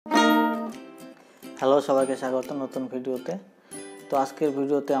Hello সবাইকে স্বাগত নতুন ভিডিওতে। তো আজকের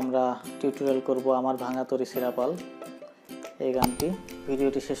ভিডিওতে আমরা টিউটোরিয়াল করব আমার ভাঙা তরি ছেঁড়া পাল এই গানটি।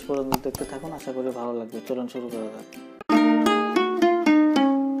 ভিডিওটি শেষ পর্যন্ত দেখতে থাকুন, আশা করি ভালো লাগবে। চলুন শুরু করা যাক।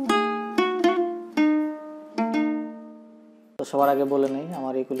 তো সবার আগে বলে নেই,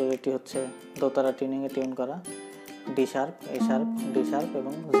 আমার ইকুলেলেটি হচ্ছে দোতারা টিউনিংয়ে টিউন করা, ডি শার্প, এ শার্প, ডি শার্প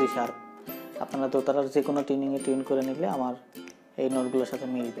এবং জি শার্প। আপনারা দোতারার যে কোনো টিউনিংয়ে টিউন করে নিলে আমার এই নোটগুলোর সাথে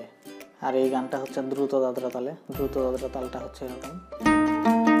মিলবে। আর এই গানটা হচ্ছে দ্রুত দাদরা তালে। দ্রুত দাদরা তালটা হচ্ছে এরকম।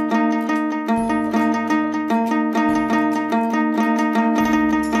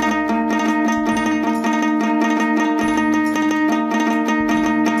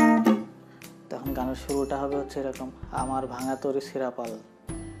 তখন গানের শুরুটা হবে হচ্ছে এরকম, আমার ভাঙা তরি ছেঁড়া পাল,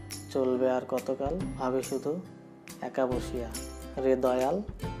 চলবে আর কতকাল, ভাবে শুধু একা বসিয়া, রে দয়াল,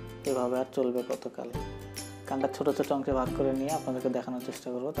 এভাবে আর চলবে কতকাল। গানটা ছোট ছোট অংশে ভাগ করে নিয়ে আপনাদেরকে দেখানোর চেষ্টা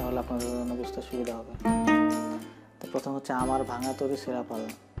করবো, তাহলে আপনাদের জন্য বুঝতে সুবিধা হবে। তো প্রথম হচ্ছে আমার ভাঙা তরি ছেঁড়া পাল।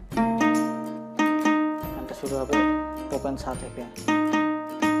 গানটা শুরু হবে ওপেন সা থেকে।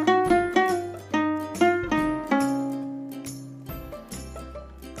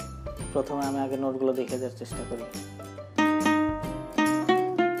 প্রথমে আমি আগে নোটগুলো দেখে দেওয়ার চেষ্টা করি।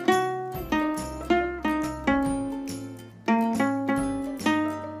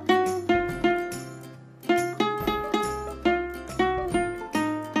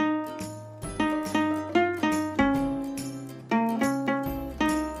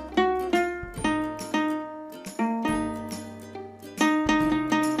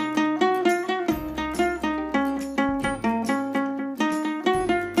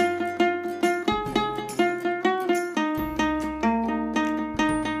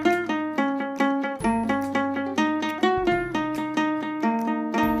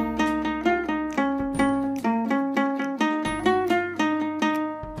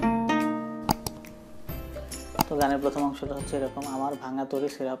 তো গানের প্রথম অংশটা হচ্ছে এরকম, আমার ভাঙা তরি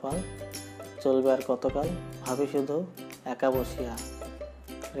ছেঁড়া পাল, চলবে আর কতকাল, ভাবি শুধু একা বসিয়া,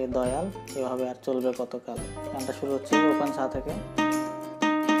 রে দয়াল, এভাবে আর চলবে কতকাল। গানটা শুরু হচ্ছে ওপেন সা থেকে।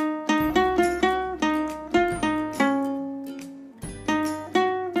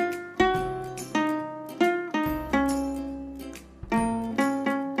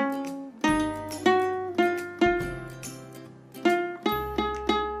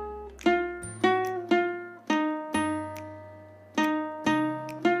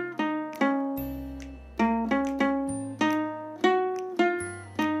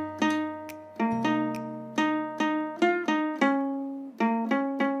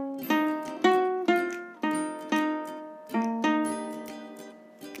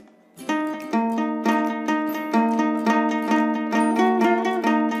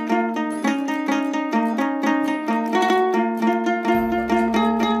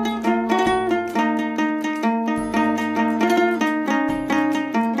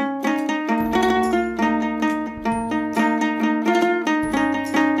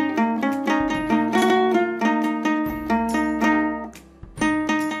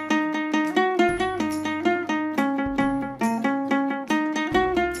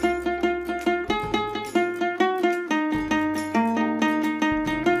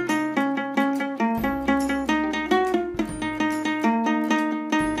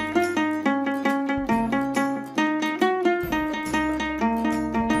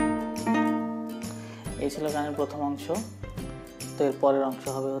 এই ছিল গানের প্রথম অংশ। তো এর পরের অংশ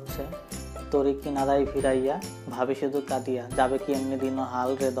হবে হচ্ছে, তরি কিনারায় ভিড়াইয়া, ভাবি শুধু কাঁদিয়া, যাবে কি এমনি দিন হাল,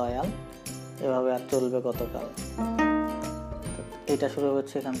 রে দয়াল, এভাবে আর চলবে কতকাল। এটা শুরু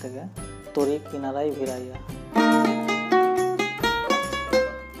হচ্ছে এখান থেকে, তরি কিনারায় ভিড়াইয়া।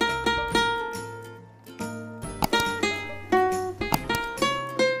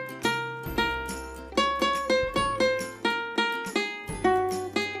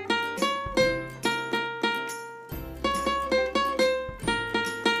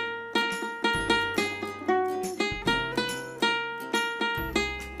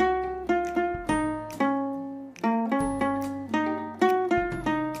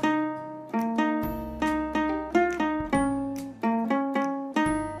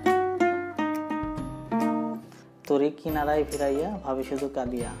 তরি কিনারায় ভিড়াইয়া, ভাবি শুধু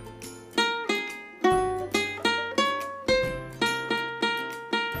কাঁদিয়া।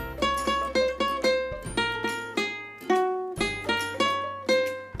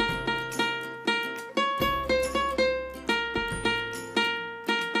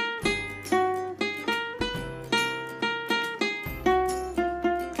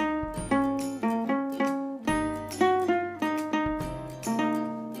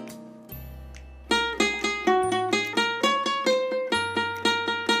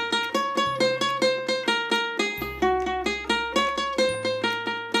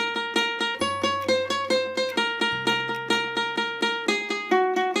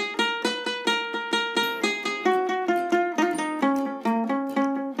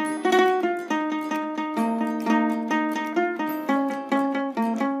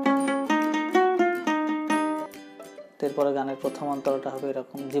 প্রথম অন্তরটা হবে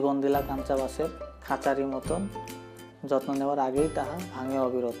এরকম: জীবন দিলা কাঞ্চা বাসের খাঁচারি মতন, যত্ন নেওয়ার আগেই তাহা ভাঙে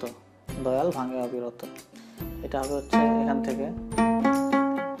অবিরত, দয়াল ভাঙে অবিরত। এটা হবে হচ্ছে এখান থেকে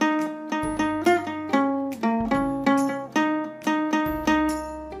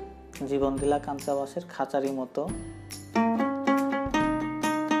জীবন দিলা কাঞ্চা বাসের খাঁচারি মতো,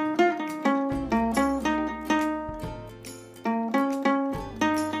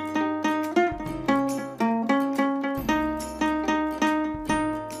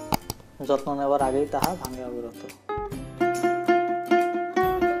 যত্ন নেওয়ার আগেই তাহা ভাঙে অবিরত।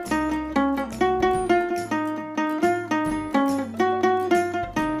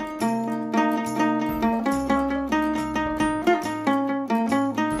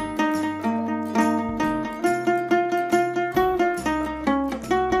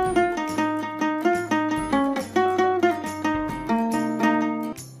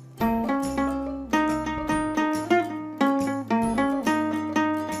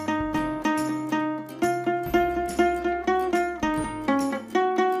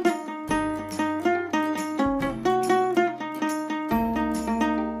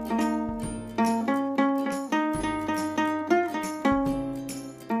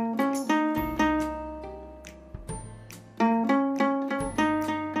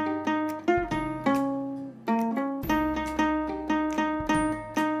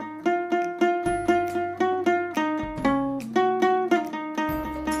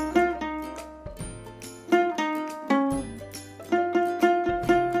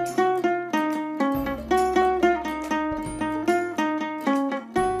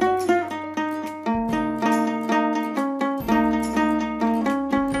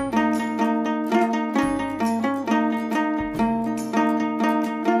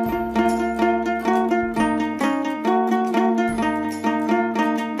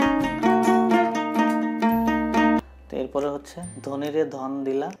 এরপরে হচ্ছে ধনীরে ধন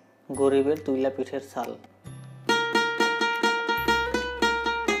দিলা, গরিবের তুইলা পিঠের ছাল।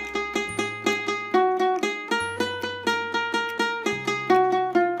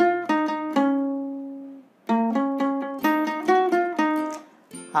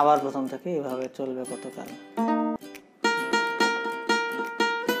 আবার প্রথম থেকে এভাবে চলবে কতকাল।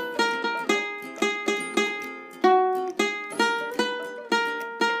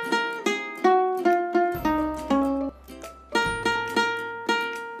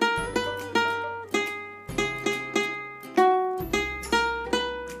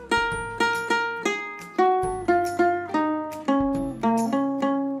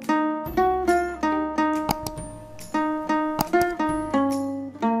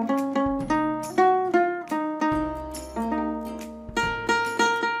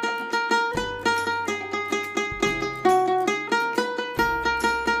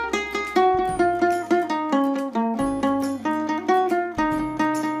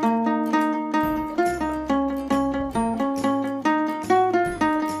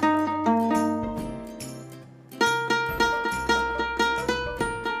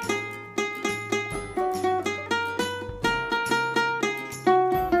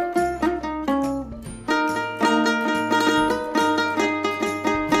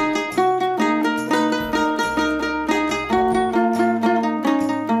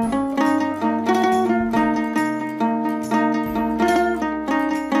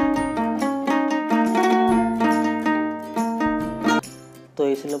 তো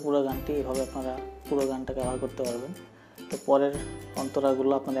এই ছিল পুরো গানটি। এভাবে আপনারা পুরো গানটা কভার করতে পারবেন। তো পরের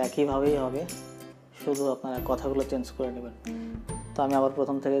অন্তরাগুলো আপনাদের একইভাবেই হবে, শুধু আপনারা কথাগুলো চেঞ্জ করে নেবেন। তো আমি আবার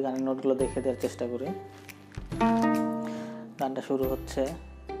প্রথম থেকে গানের নোটগুলো দেখে দেওয়ার চেষ্টা করি। গানটা শুরু হচ্ছে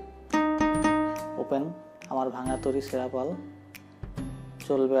ওপেন: আমার ভাঙা তরি ছেঁড়া পাল,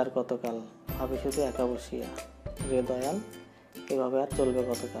 চলবে আর কতকাল, ভাবি শুধু একা বসিয়া, রে দয়াল এভাবে আর চলবে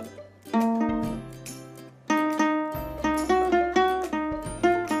কতকাল।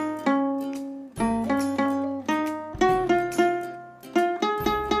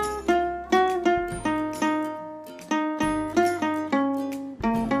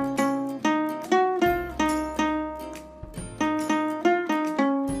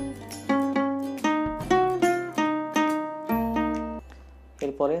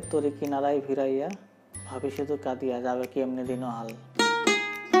 এরপরে তরি কিনারায় ভিড়াইয়া, ভাবি শুধু কাঁদিয়া, যাবে কি এমনি দিন হাল।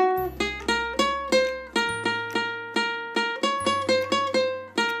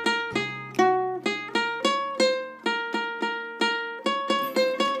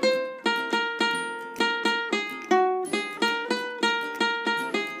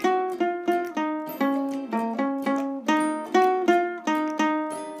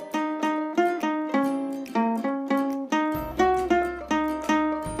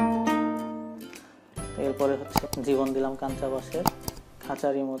 এরপরে হচ্ছে জীবন দিলাম কাঁচা বাঁশের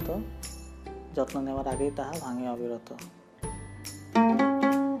খাঁচারি মতো, যত্ন নেওয়ার আগেই তাহা ভাঙে অবিরত।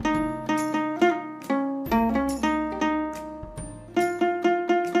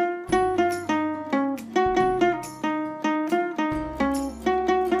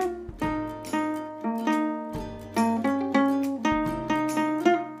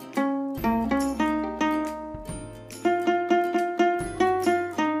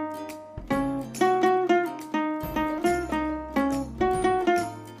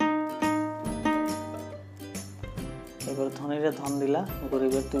 এবার ধনীরে ধন দিলা,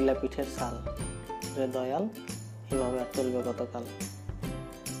 গরিবের তুইলা পিঠের ছাল, রে দয়াল এভাবে আর চলবে কতকাল।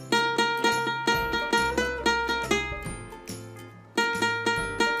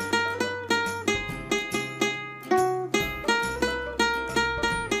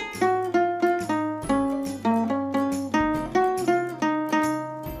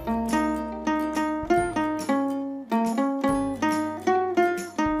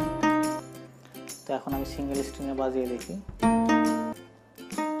 তো এখন আমি সিঙ্গেল স্ট্রিংয়ে বাজিয়ে দেখি।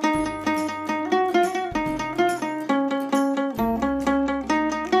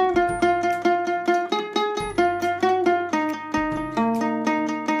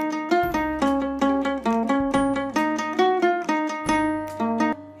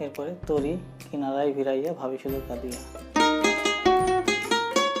 এরপরে তরি কিনারায় ভিড়াইয়া ভাবি শুধু কাঁদিয়া।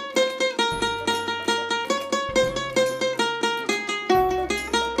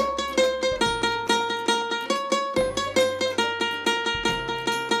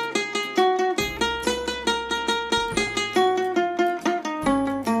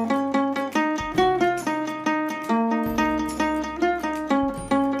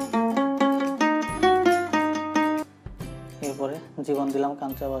 এরপরে জীবন দিলাম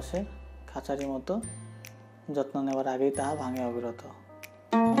কাঁচা বাঁশের খাঁচারি মতো, যত্ন নেওয়ার আগেই তাহা ভাঙে অবিরত।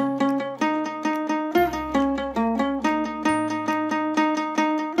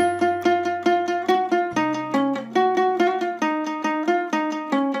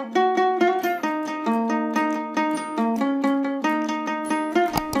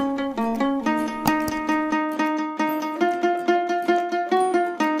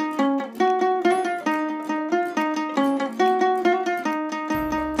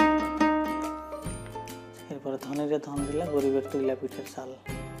 এরপরে ধনীরে ধন দিলা, গরিবের তুইলা পিঠের ছাল।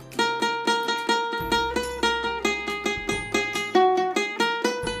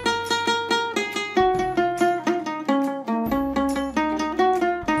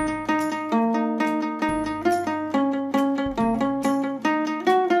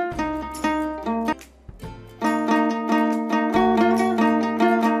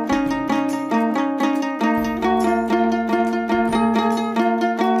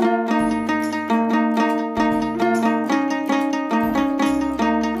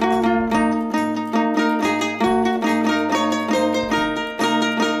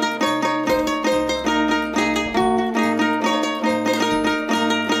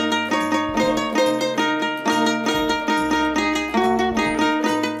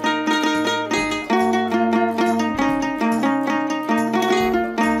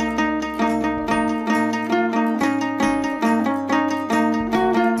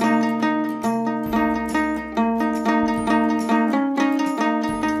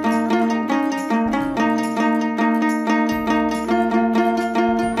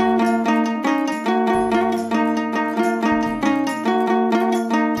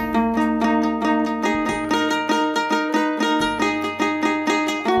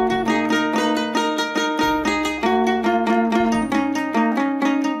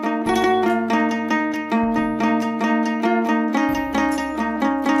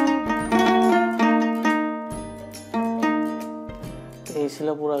 এই ছিল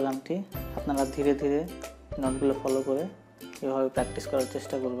পুরো গানটি। আপনারা ধীরে ধীরে নোটগুলো ফলো করে এভাবে প্র্যাকটিস করার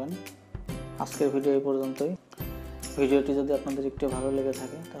চেষ্টা করবেন। আজকের ভিডিও এই পর্যন্তই। ভিডিওটি যদি আপনাদের একটু ভালো লেগে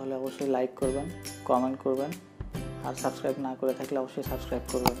থাকে তাহলে অবশ্যই লাইক করবেন, কমেন্ট করবেন, আর সাবস্ক্রাইব না করে থাকলে অবশ্যই সাবস্ক্রাইব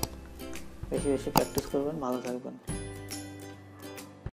করবেন। বেশি বেশি প্র্যাকটিস করবেন। ভালো থাকবেন।